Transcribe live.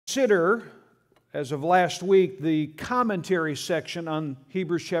Consider, as of last week, the commentary section on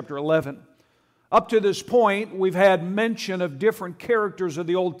Hebrews chapter 11. Up to this point, we've had mention of different characters of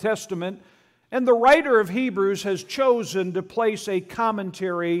the Old Testament, and the writer of Hebrews has chosen to place a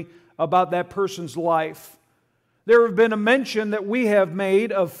commentary about that person's life. There have been a mention that we have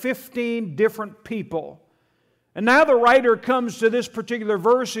made of 15 different people. And now the writer comes to this particular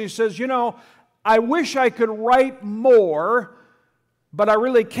verse and he says, I wish I could write more, but I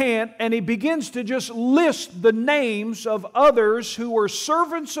really can't. And he begins to just list the names of others who were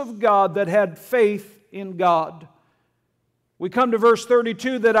servants of God that had faith in God. We come to verse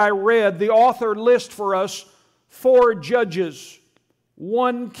 32 that I read. The author lists for us 4 judges,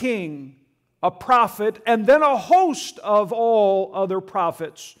 1 king, a prophet, and then a host of all other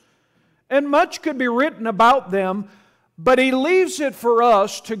prophets. And much could be written about them, but he leaves it for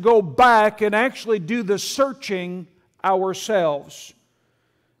us to go back and actually do the searching ourselves.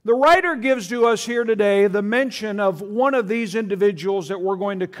 The writer gives to us here today the mention of one of these individuals that we're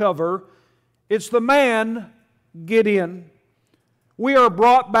going to cover. It's the man Gideon. We are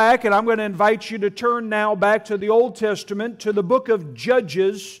brought back, and I'm going to invite you to turn now back to the Old Testament, to the book of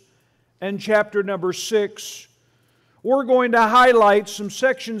Judges and chapter number 6. We're going to highlight some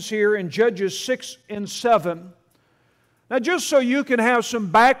sections here in Judges 6 and 7. Now, just so you can have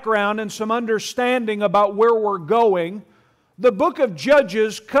some background and some understanding about where we're going, the book of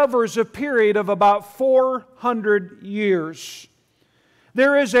Judges covers a period of about 400 years.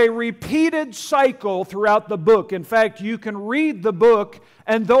 There is a repeated cycle throughout the book. In fact, you can read the book,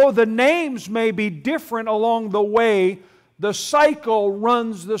 and though the names may be different along the way, the cycle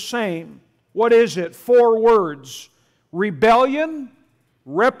runs the same. What is it? 4 words: rebellion,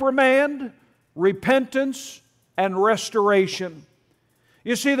 reprimand, repentance, and restoration.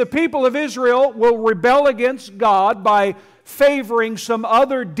 You see, the people of Israel will rebel against God by favoring some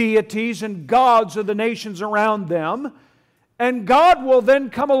other deities and gods of the nations around them. And God will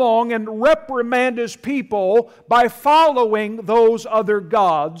then come along and reprimand His people by following those other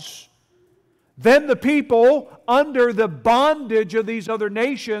gods. Then the people, under the bondage of these other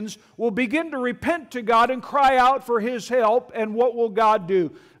nations, will begin to repent to God and cry out for His help. And what will God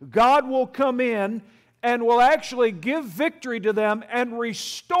do? God will come in and will actually give victory to them and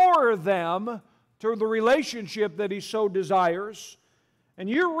restore them to the relationship that He so desires. And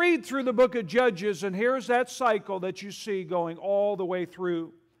you read through the book of Judges, and here's that cycle that you see going all the way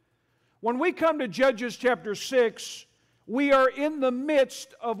through. When we come to Judges chapter 6, we are in the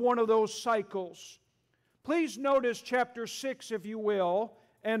midst of one of those cycles. Please notice chapter 6, if you will,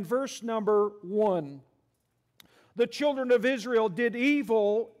 and verse number 1. The children of Israel did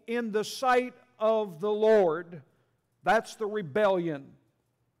evil in the sight of the Lord. That's the rebellion.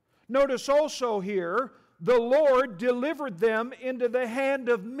 Notice also here, the Lord delivered them into the hand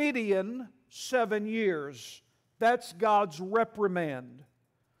of Midian 7 years. That's God's reprimand.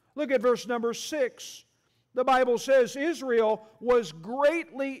 Look at verse number 6. The Bible says Israel was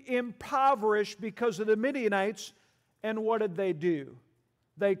greatly impoverished because of the Midianites. And what did they do?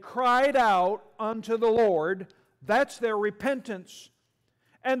 They cried out unto the Lord. That's their repentance.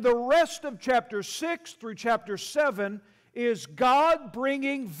 And the rest of chapter 6 through chapter 7 is God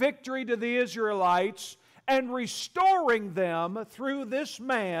bringing victory to the Israelites and restoring them through this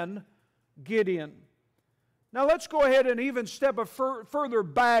man, Gideon. Now let's go ahead and even step further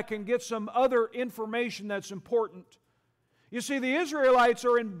back and get some other information that's important. You see, the Israelites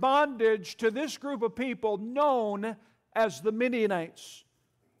are in bondage to this group of people known as the Midianites.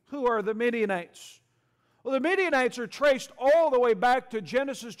 Who are the Midianites? Well, the Midianites are traced all the way back to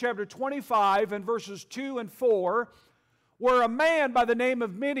Genesis chapter 25 and verses 2 and 4, where a man by the name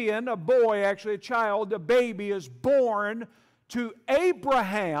of Midian, a boy, actually a child, a baby, is born to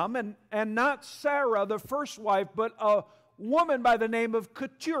Abraham, and not Sarah, the first wife, but a woman by the name of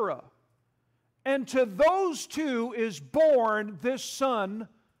Keturah. And to those two is born this son,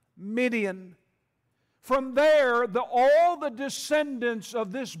 Midian. From there, all the descendants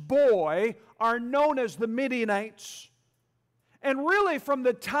of this boy are known as the Midianites. And really, from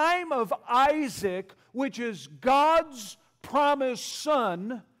the time of Isaac, which is God's promised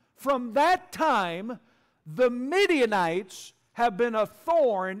son, from that time, the Midianites have been a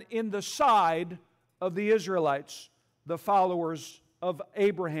thorn in the side of the Israelites, the followers of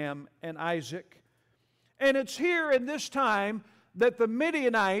Abraham and Isaac. And it's here in this time that the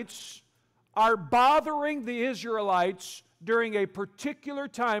Midianites are bothering the Israelites during a particular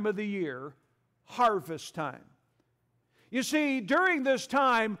time of the year, harvest time. You see, during this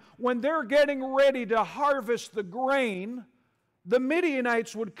time, when they're getting ready to harvest the grain, the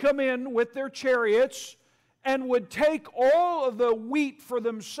Midianites would come in with their chariots and would take all of the wheat for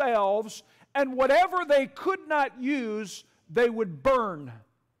themselves, and whatever they could not use, they would burn.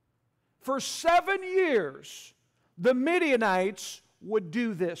 For 7 years, the Midianites would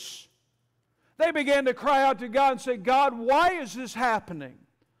do this. They began to cry out to God and say, God, why is this happening?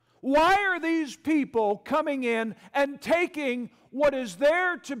 Why are these people coming in and taking what is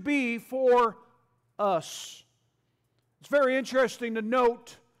there to be for us? It's very interesting to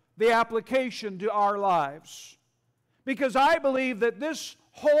note the application to our lives, because I believe that this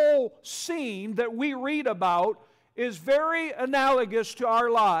whole scene that we read about is very analogous to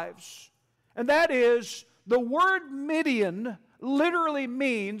our lives. And that is, the word Midian literally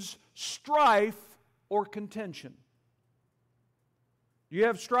means strife or contention. Do you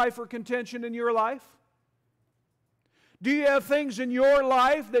have strife or contention in your life? Do you have things in your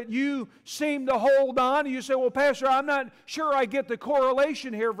life that you seem to hold on? And you say, well, Pastor, I'm not sure I get the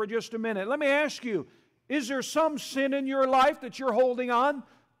correlation here for just a minute. Let me ask you, is there some sin in your life that you're holding on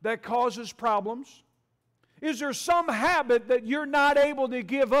that causes problems? Is there some habit that you're not able to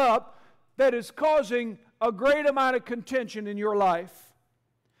give up that is causing a great amount of contention in your life?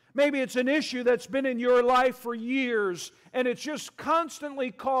 Maybe it's an issue that's been in your life for years and it's just constantly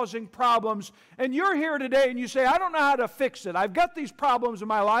causing problems. And you're here today and you say, I don't know how to fix it. I've got these problems in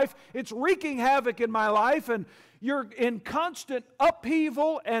my life. It's wreaking havoc in my life. And you're in constant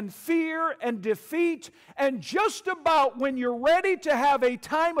upheaval and fear and defeat. And just about when you're ready to have a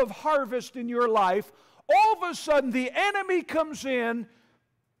time of harvest in your life, all of a sudden the enemy comes in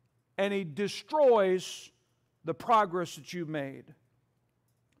and he destroys the progress that you've made.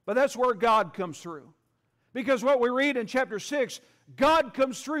 But that's where God comes through. Because what we read in chapter 6, God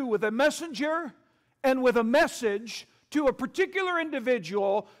comes through with a messenger and with a message to a particular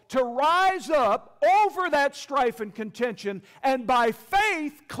individual to rise up over that strife and contention and by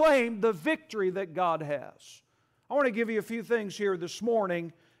faith claim the victory that God has. I want to give you a few things here this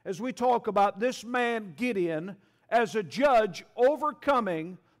morning as we talk about this man Gideon as a judge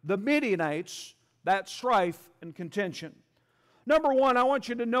overcoming the Midianites, that strife and contention. Number one, I want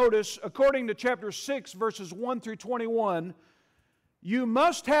you to notice, according to chapter 6, verses 1 through 21, you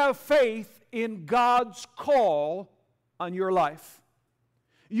must have faith in God's call on your life.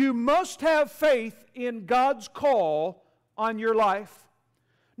 You must have faith in God's call on your life.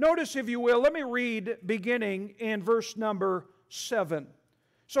 Notice, if you will, let me read beginning in verse number 7.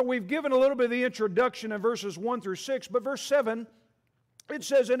 So we've given a little bit of the introduction in verses 1 through 6, but verse 7, it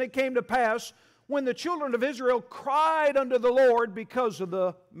says, And it came to pass, when the children of Israel cried unto the Lord because of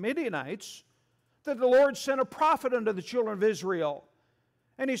the Midianites, that the Lord sent a prophet unto the children of Israel.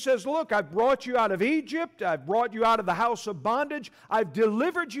 And he says, Look, I've brought you out of Egypt. I've brought you out of the house of bondage. I've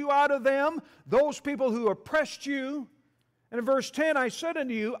delivered you out of them, those people who oppressed you. And in verse 10, I said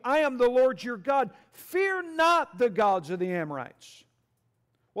unto you, I am the Lord your God. Fear not the gods of the Amorites.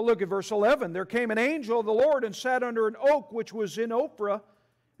 Well, look at verse 11. There came an angel of the Lord and sat under an oak which was in Ophrah,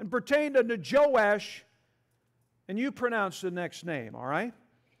 and pertained unto Joash, and you pronounce the next name, all right?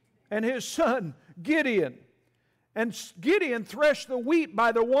 And his son Gideon. And Gideon threshed the wheat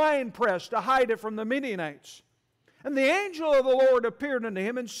by the winepress to hide it from the Midianites. And the angel of the Lord appeared unto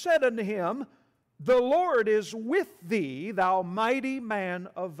him and said unto him, The Lord is with thee, thou mighty man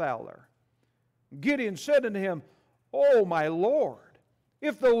of valor. Gideon said unto him, O my Lord,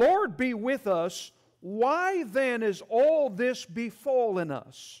 if the Lord be with us, why then is all this befallen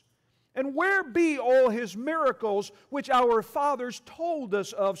us? And where be all his miracles which our fathers told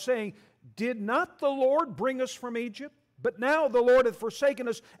us of, saying, Did not the Lord bring us from Egypt? But now the Lord hath forsaken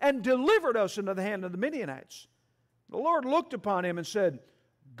us and delivered us into the hand of the Midianites. The Lord looked upon him and said,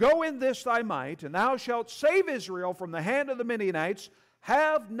 Go in this thy might, and thou shalt save Israel from the hand of the Midianites.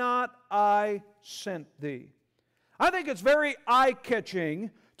 Have not I sent thee? I think it's very eye-catching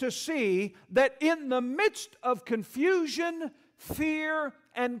to see that in the midst of confusion, fear,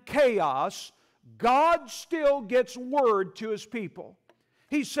 and chaos, God still gets word to His people.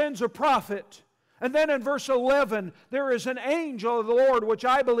 He sends a prophet. And then in verse 11, there is an angel of the Lord, which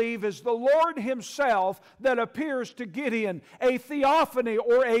I believe is the Lord Himself, that appears to Gideon. A theophany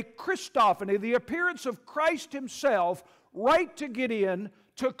or a Christophany, the appearance of Christ Himself, right to Gideon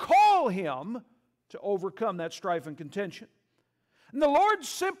to call him to overcome that strife and contention. And the Lord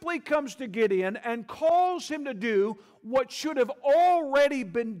simply comes to Gideon and calls him to do what should have already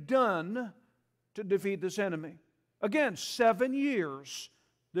been done to defeat this enemy. Again, 7 years,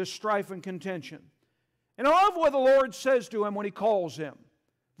 this strife and contention. And I love what the Lord says to him when He calls him.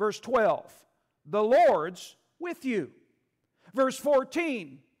 Verse 12, the Lord's with you. Verse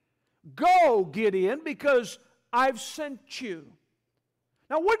 14, go, Gideon, because I've sent you.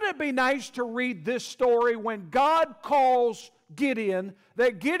 Now, wouldn't it be nice to read this story when God calls Gideon,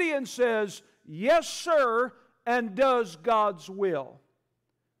 that Gideon says, yes, sir, and does God's will?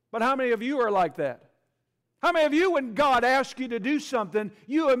 But how many of you are like that? How many of you, when God asks you to do something,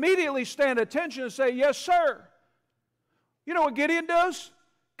 you immediately stand attention and say, yes, sir? You know what Gideon does?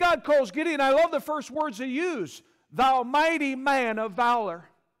 God calls Gideon, I love the first words he used, thou mighty man of valor.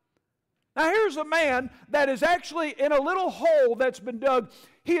 Now here's a man that is actually in a little hole that's been dug.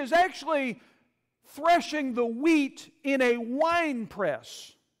 He is actually threshing the wheat in a wine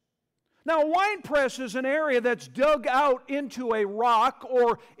press. Now, a wine press is an area that's dug out into a rock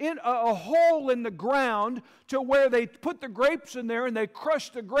or in a hole in the ground to where they put the grapes in there and they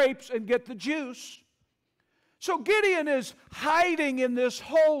crush the grapes and get the juice. So Gideon is hiding in this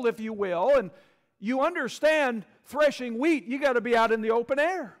hole, if you will, and you understand threshing wheat, you got to be out in the open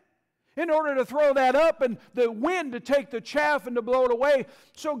air in order to throw that up and the wind to take the chaff and to blow it away.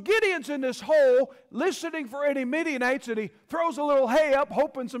 So Gideon's in this hole listening for any Midianites, and he throws a little hay up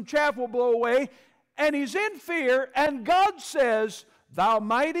hoping some chaff will blow away, and he's in fear, and God says, thou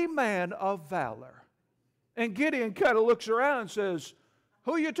mighty man of valor. And Gideon kind of looks around and says,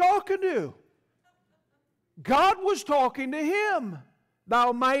 who are you talking to? God was talking to him,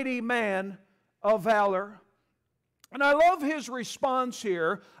 thou mighty man of valor. And I love his response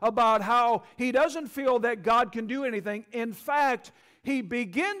here about how he doesn't feel that God can do anything. In fact, he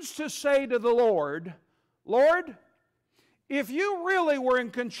begins to say to the Lord, Lord, if you really were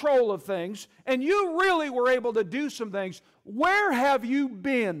in control of things and you really were able to do some things, where have you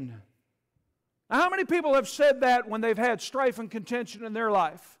been? Now, how many people have said that when they've had strife and contention in their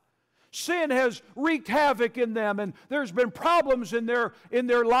life? Sin has wreaked havoc in them, and there's been problems in their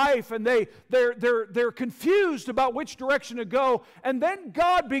life, and they're confused about which direction to go. And then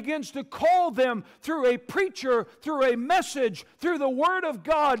God begins to call them through a preacher, through a message, through the Word of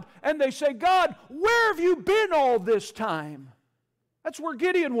God, and they say, God, where have you been all this time? That's where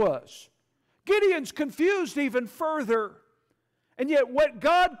Gideon was. Gideon's confused even further. And yet when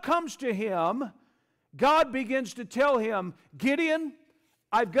God comes to him, God begins to tell him, Gideon,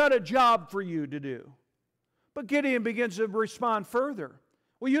 I've got a job for you to do. But Gideon begins to respond further.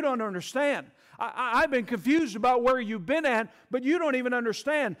 Well, you don't understand. I've been confused about where you've been at, but you don't even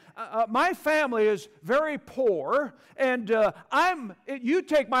understand. My family is very poor, and you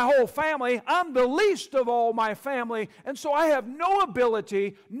take my whole family, I'm the least of all my family, and so I have no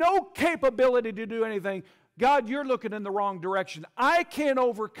ability, no capability to do anything. God, you're looking in the wrong direction. I can't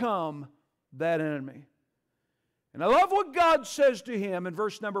overcome that enemy. And I love what God says to him in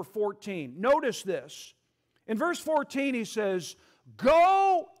verse number 14. Notice this. In verse 14 he says,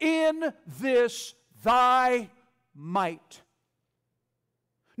 go in this thy might.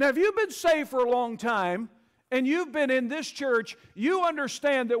 Now if you've been saved for a long time and you've been in this church, you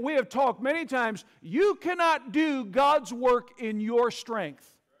understand that we have talked many times, you cannot do God's work in your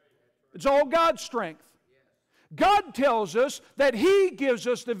strength. It's all God's strength. God tells us that He gives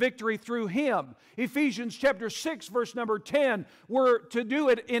us the victory through Him. Ephesians chapter 6 verse number 10, we're to do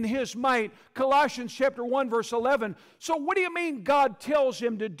it in His might. Colossians chapter 1 verse 11. So what do you mean God tells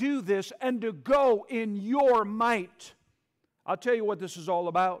him to do this and to go in your might? I'll tell you what this is all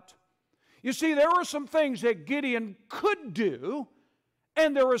about. You see, there were some things that Gideon could do,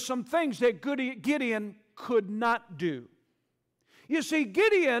 and there were some things that Gideon could not do. You see,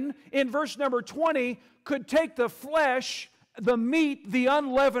 Gideon, in verse number 20, could take the flesh, the meat, the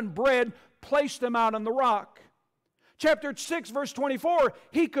unleavened bread, place them out on the rock. Chapter 6, verse 24,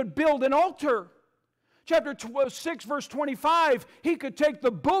 he could build an altar. Chapter 6, verse 25, he could take the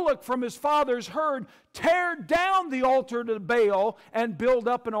bullock from his father's herd, tear down the altar to Baal, and build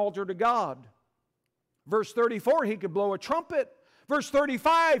up an altar to God. Verse 34, he could blow a trumpet. Verse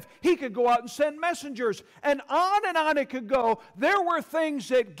 35, he could go out and send messengers. And on it could go. There were things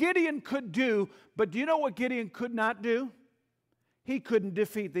that Gideon could do, but do you know what Gideon could not do? He couldn't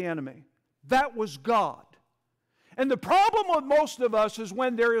defeat the enemy. That was God. And the problem with most of us is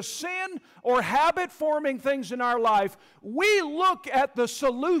when there is sin or habit-forming things in our life, we look at the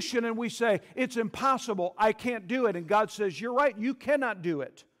solution and we say, it's impossible, I can't do it. And God says, you're right, you cannot do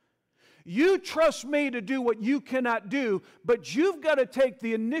it. You trust me to do what you cannot do, but you've got to take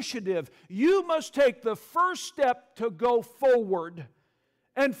the initiative. You must take the first step to go forward.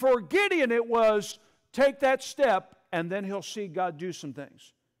 And for Gideon it was, take that step and then he'll see God do some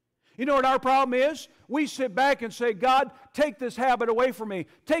things. You know what our problem is? We sit back and say, God, take this habit away from me.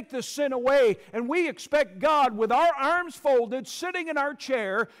 Take this sin away. And we expect God with our arms folded, sitting in our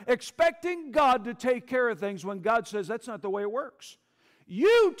chair, expecting God to take care of things when God says that's not the way it works.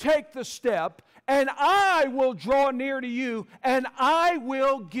 You take the step, and I will draw near to you, and I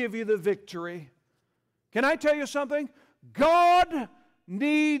will give you the victory. Can I tell you something? God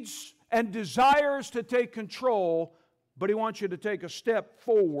needs and desires to take control, but He wants you to take a step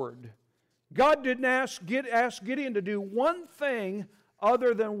forward. God didn't ask Gideon to do one thing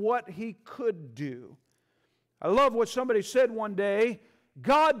other than what he could do. I love what somebody said one day.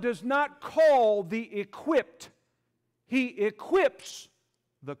 God does not call the equipped. He equips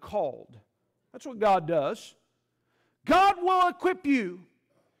the called. That's what God does. God will equip you.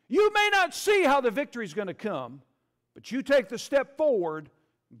 You may not see how the victory is going to come, but you take the step forward,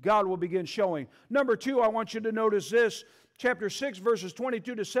 God will begin showing. Number 2, I want you to notice this. Chapter 6, verses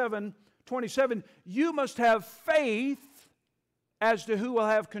 22 to 27. You must have faith as to who will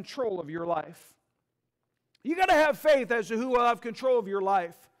have control of your life. You got to have faith as to who will have control of your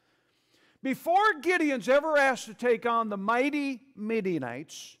life. Before Gideon's ever asked to take on the mighty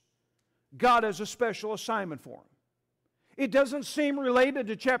Midianites, God has a special assignment for him. It doesn't seem related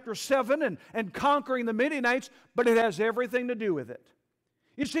to chapter 7 and conquering the Midianites, but it has everything to do with it.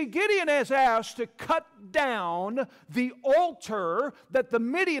 You see, Gideon has asked to cut down the altar that the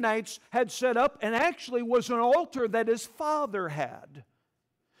Midianites had set up, and actually was an altar that his father had.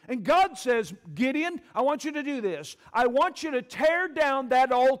 And God says, Gideon, I want you to do this. I want you to tear down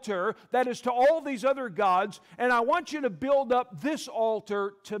that altar that is to all these other gods, and I want you to build up this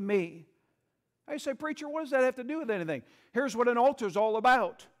altar to me. I say, preacher, what does that have to do with anything? Here's what an altar is all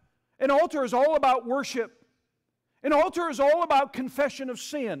about. An altar is all about worship. An altar is all about confession of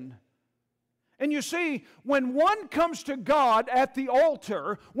sin. And you see, when one comes to God at the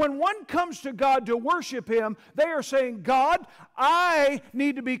altar, when one comes to God to worship Him, they are saying, God, I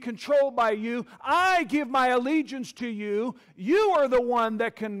need to be controlled by You. I give my allegiance to You. You are the one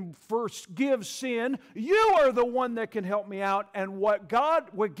that can forgive sin. You are the one that can help me out. And what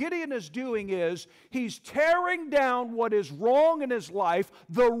Gideon is doing is, he's tearing down what is wrong in his life,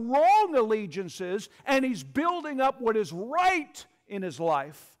 the wrong allegiances, and he's building up what is right in his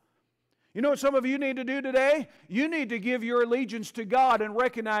life. You know what some of you need to do today? You need to give your allegiance to God and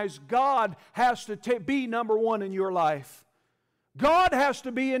recognize God has to be number one in your life. God has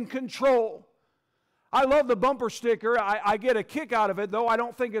to be in control. I love the bumper sticker. I get a kick out of it, though I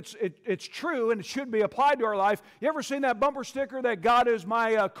don't think it's true and it should be applied to our life. You ever seen that bumper sticker that God is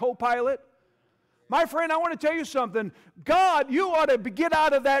my co-pilot? My friend, I want to tell you something. God, you ought to get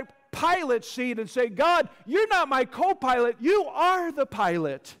out of that pilot seat and say, God, you're not my co-pilot. You are the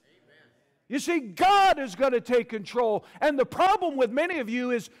pilot. You see, God is going to take control. And the problem with many of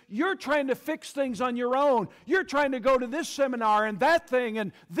you is you're trying to fix things on your own. You're trying to go to this seminar and that thing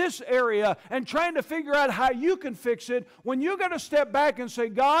and this area and trying to figure out how you can fix it, when you got to step back and say,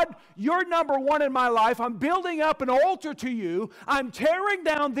 God, you're number one in my life. I'm building up an altar to You. I'm tearing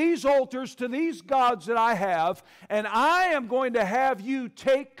down these altars to these gods that I have, and I am going to have You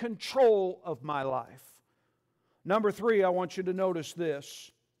take control of my life. Number 3, I want you to notice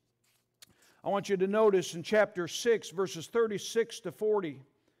this. I want you to notice in chapter 6, verses 36 to 40.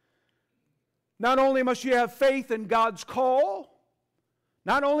 Not only must you have faith in God's call,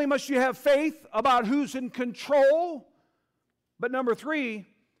 not only must you have faith about who's in control, but number 3,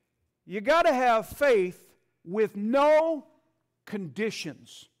 you got to have faith with no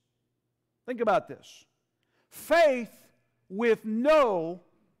conditions. Think about this. Faith with no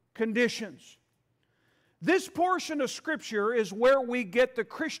conditions. This portion of Scripture is where we get the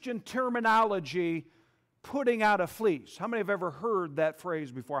Christian terminology, putting out a fleece. How many have ever heard that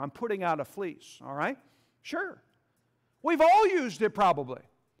phrase before? I'm putting out a fleece, all right? Sure. We've all used it probably.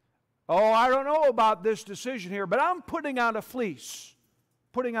 Oh, I don't know about this decision here, but I'm putting out a fleece.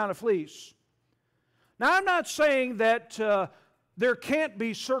 Putting out a fleece. Now, I'm not saying that there can't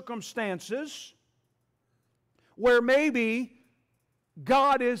be circumstances where maybe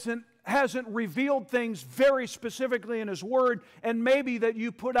God hasn't revealed things very specifically in His Word, and maybe that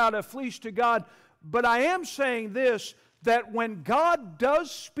you put out a fleece to God. But I am saying this, that when God does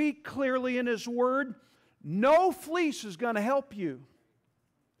speak clearly in His Word, no fleece is going to help you.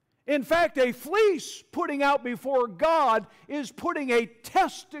 In fact, a fleece putting out before God is putting a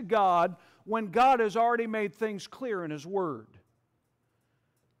test to God when God has already made things clear in His Word.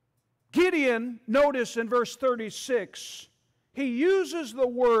 Gideon, notice in verse 36, he uses the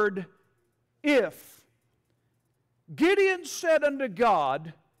word if. Gideon said unto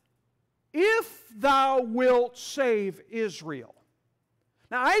God, if Thou wilt save Israel.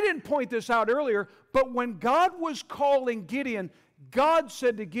 Now, I didn't point this out earlier, but when God was calling Gideon, God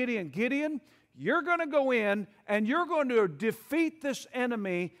said to Gideon, Gideon, you're going to go in and you're going to defeat this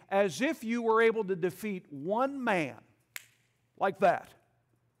enemy as if you were able to defeat one man. Like that.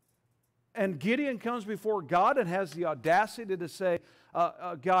 And Gideon comes before God and has the audacity to say,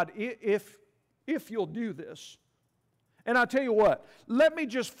 God, if you'll do this. And I'll tell you what, let me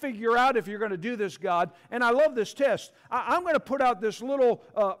just figure out if you're going to do this, God. And I love this test. I'm going to put out this little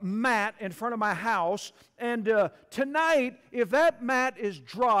mat in front of my house. And tonight, if that mat is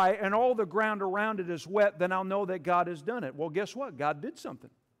dry and all the ground around it is wet, then I'll know that God has done it. Well, guess what? God did something.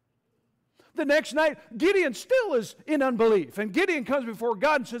 The next night, Gideon still is in unbelief. And Gideon comes before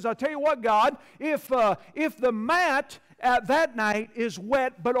God and says, I'll tell you what, God, if the mat at that night is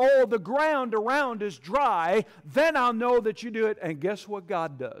wet, but all the ground around is dry, then I'll know that you do it. And guess what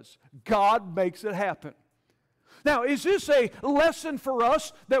God does? God makes it happen. Now, is this a lesson for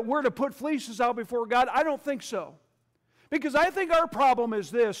us that we're to put fleeces out before God? I don't think so. Because I think our problem is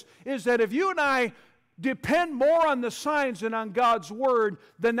this, is that if you and I depend more on the signs than on God's Word,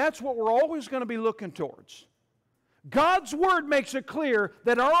 then that's what we're always going to be looking towards. God's Word makes it clear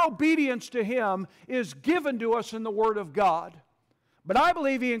that our obedience to Him is given to us in the Word of God. But I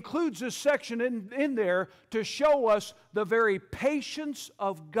believe He includes this section in there to show us the very patience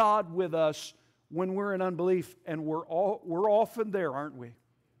of God with us when we're in unbelief, and we're often there, aren't we?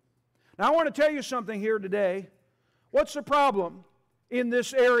 Now I want to tell you something here today. What's the problem in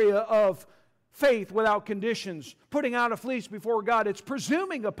this area of faith without conditions, putting out a fleece before God? It's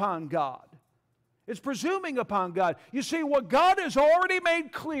presuming upon God. It's presuming upon God. You see, what God has already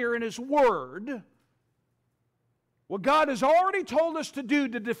made clear in His Word, what God has already told us to do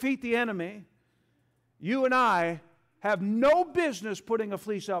to defeat the enemy, you and I have no business putting a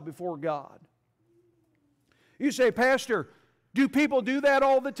fleece out before God. You say, Pastor, do people do that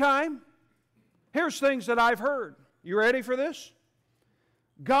all the time? Here's things that I've heard. You ready for this?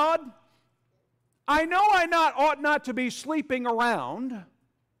 God, I know I ought not to be sleeping around,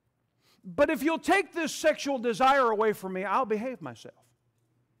 but if you'll take this sexual desire away from me, I'll behave myself.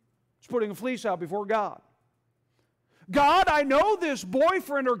 It's putting a fleece out before God. God, I know this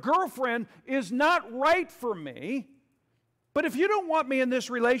boyfriend or girlfriend is not right for me, but if you don't want me in this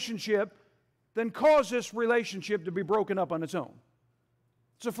relationship, then cause this relationship to be broken up on its own.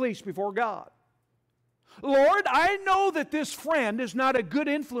 It's a fleece before God. Lord, I know that this friend is not a good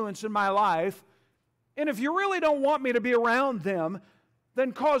influence in my life, and if you really don't want me to be around them,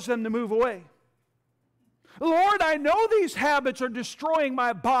 then cause them to move away. Lord, I know these habits are destroying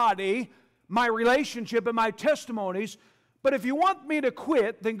my body, my relationship, and my testimonies, but if you want me to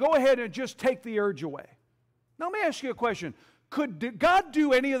quit, then go ahead and just take the urge away. Now, let me ask you a question. Could God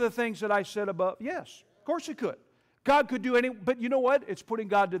do any of the things that I said above? Yes, of course He could. God could do any, but you know what? It's putting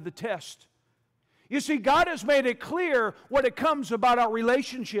God to the test. You see, God has made it clear what it comes about our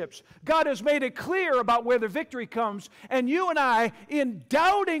relationships. God has made it clear about where the victory comes. And you and I, in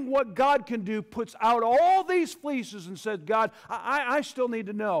doubting what God can do, puts out all these fleeces and says, God, I still need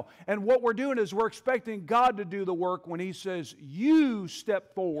to know. And what we're doing is we're expecting God to do the work when He says, you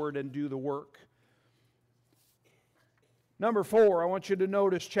step forward and do the work. Number 4, I want you to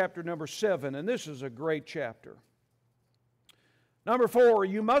notice chapter number 7, and this is a great chapter. Number 4,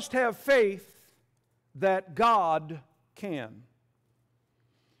 you must have faith that God can.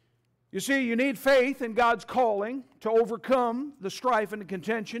 You see, you need faith in God's calling to overcome the strife and the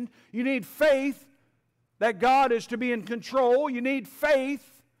contention. You need faith that God is to be in control. You need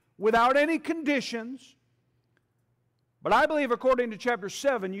faith without any conditions. But I believe, according to chapter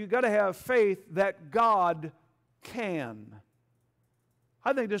 7, you've got to have faith that God can.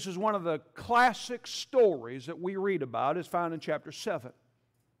 I think this is one of the classic stories that we read about, is found in chapter 7.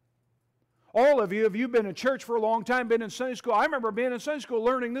 All of you, if you've been in church for a long time, been in Sunday school, I remember being in Sunday school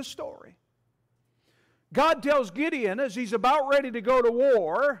learning this story. God tells Gideon, as he's about ready to go to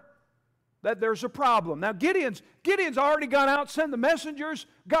war, that there's a problem. Now, Gideon's already gone out, sent the messengers,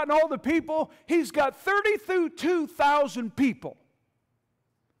 gotten all the people. He's got 32,000 people.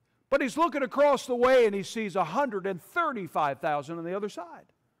 But he's looking across the way and he sees 135,000 on the other side.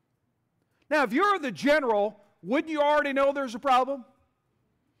 Now, if you're the general, wouldn't you already know there's a problem?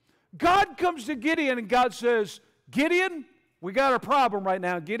 God comes to Gideon and God says, Gideon, we got a problem right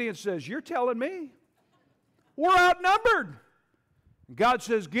now. Gideon says, you're telling me? We're outnumbered. God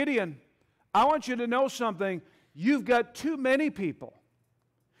says, Gideon, I want you to know something. You've got too many people.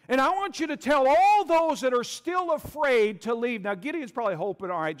 And I want you to tell all those that are still afraid to leave. Now, Gideon's probably hoping,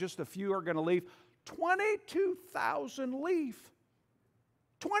 all right, just a few are going to leave. 22,000 leave.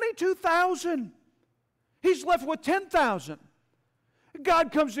 22,000. He's left with 10,000.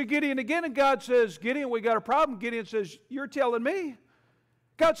 God comes to Gideon again, and God says, Gideon, we got a problem. Gideon says, you're telling me?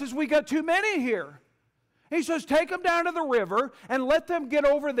 God says, we got too many here. He says, take them down to the river and let them get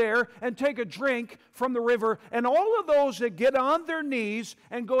over there and take a drink from the river. And all of those that get on their knees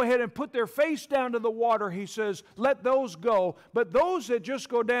and go ahead and put their face down to the water, he says, let those go. But those that just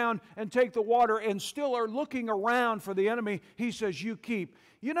go down and take the water and still are looking around for the enemy, he says, you keep.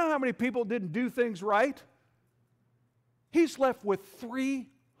 You know how many people didn't do things right? He's left with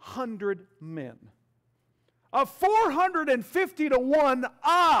 300 men. A 450 to 1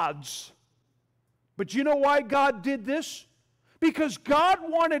 odds. But you know why God did this? Because God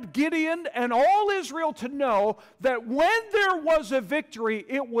wanted Gideon and all Israel to know that when there was a victory,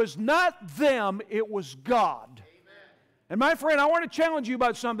 it was not them, it was God. Amen. And my friend, I want to challenge you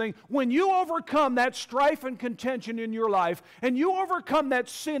about something. When you overcome that strife and contention in your life, and you overcome that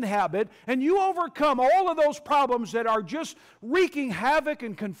sin habit, and you overcome all of those problems that are just wreaking havoc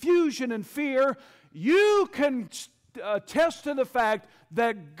and confusion and fear, you can attest to the fact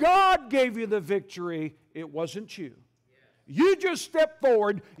that God gave you the victory. It wasn't you. You just stepped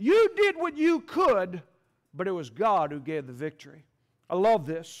forward. You did what you could, but it was God who gave the victory. I love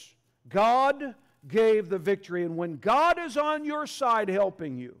this. God gave the victory, and when God is on your side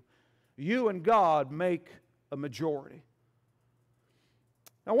helping you, you and God make a majority.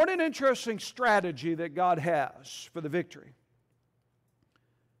 Now, what an interesting strategy that God has for the victory.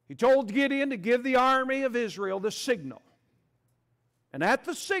 He told Gideon to give the army of Israel the signal. And at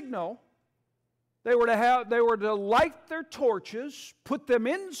the signal, they were to light their torches, put them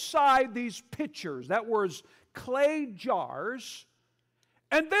inside these pitchers, that was clay jars,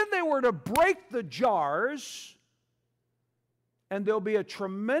 and then they were to break the jars, and there'll be a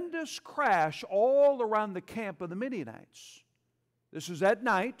tremendous crash all around the camp of the Midianites. This is at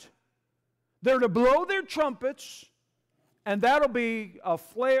night. They're to blow their trumpets, and that'll be a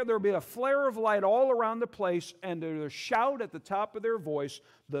flare. There'll be a flare of light all around the place, and they'll shout at the top of their voice,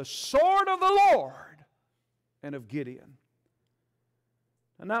 the sword of the Lord and of Gideon.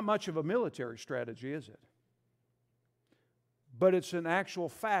 And not much of a military strategy, is it? But it's an actual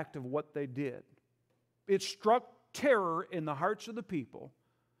fact of what they did. It struck terror in the hearts of the people.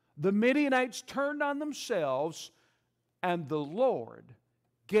 The Midianites turned on themselves, and the Lord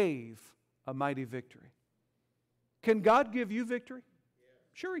gave a mighty victory. Can God give you victory?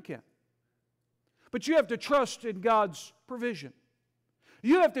 Sure He can. But you have to trust in God's provision.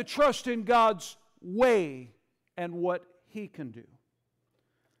 You have to trust in God's way and what He can do.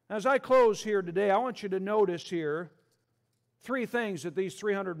 As I close here today, I want you to notice here 3 things that these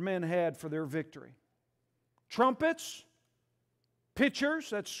 300 men had for their victory. Trumpets,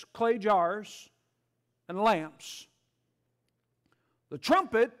 pitchers, that's clay jars, and lamps. The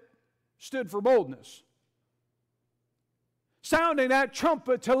trumpet stood for boldness. Sounding that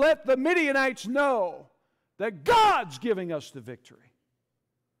trumpet to let the Midianites know that God's giving us the victory.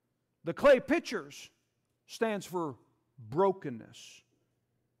 The clay pitchers stands for brokenness.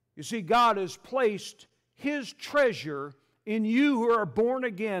 You see, God has placed His treasure in you who are born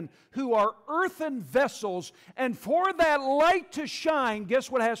again, who are earthen vessels, and for that light to shine,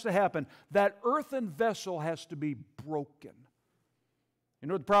 guess what has to happen? That earthen vessel has to be broken. You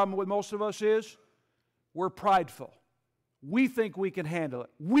know what the problem with most of us is? We're prideful. We think we can handle it.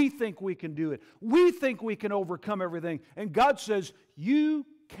 We think we can do it. We think we can overcome everything. And God says, you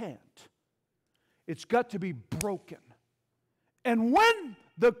can't. It's got to be broken. And when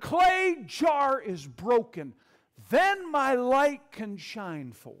the clay jar is broken, then my light can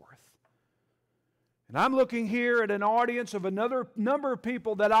shine forth. And I'm looking here at an audience of another number of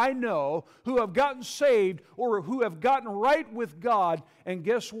people that I know who have gotten saved or who have gotten right with God. And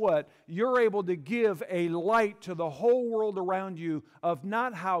guess what? You're able to give a light to the whole world around you of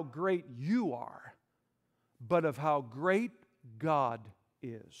not how great you are, but of how great God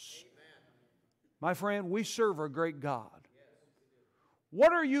is. Amen. My friend, we serve a great God.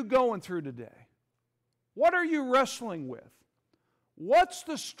 What are you going through today? What are you wrestling with? What's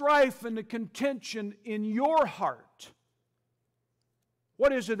the strife and the contention in your heart?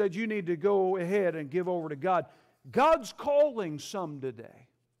 What is it that you need to go ahead and give over to God? God's calling some today.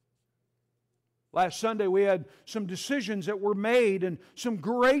 Last Sunday we had some decisions that were made and some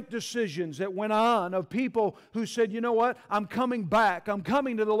great decisions that went on of people who said, you know what, I'm coming back. I'm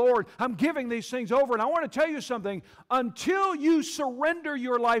coming to the Lord. I'm giving these things over. And I want to tell you something. Until you surrender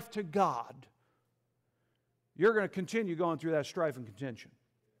your life to God, you're going to continue going through that strife and contention.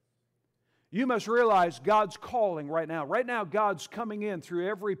 You must realize God's calling right now. Right now, God's coming in through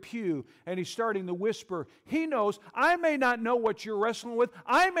every pew, and He's starting to whisper. He knows, I may not know what you're wrestling with.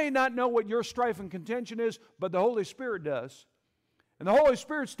 I may not know what your strife and contention is, but the Holy Spirit does. And the Holy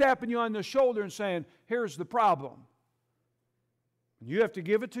Spirit's tapping you on the shoulder and saying, here's the problem. You have to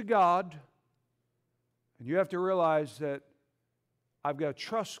give it to God. And you have to realize that I've got to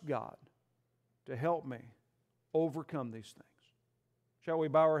trust God to help me overcome these things. Shall we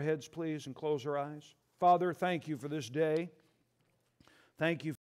bow our heads, please, and close our eyes? Father, thank you for this day. Thank you.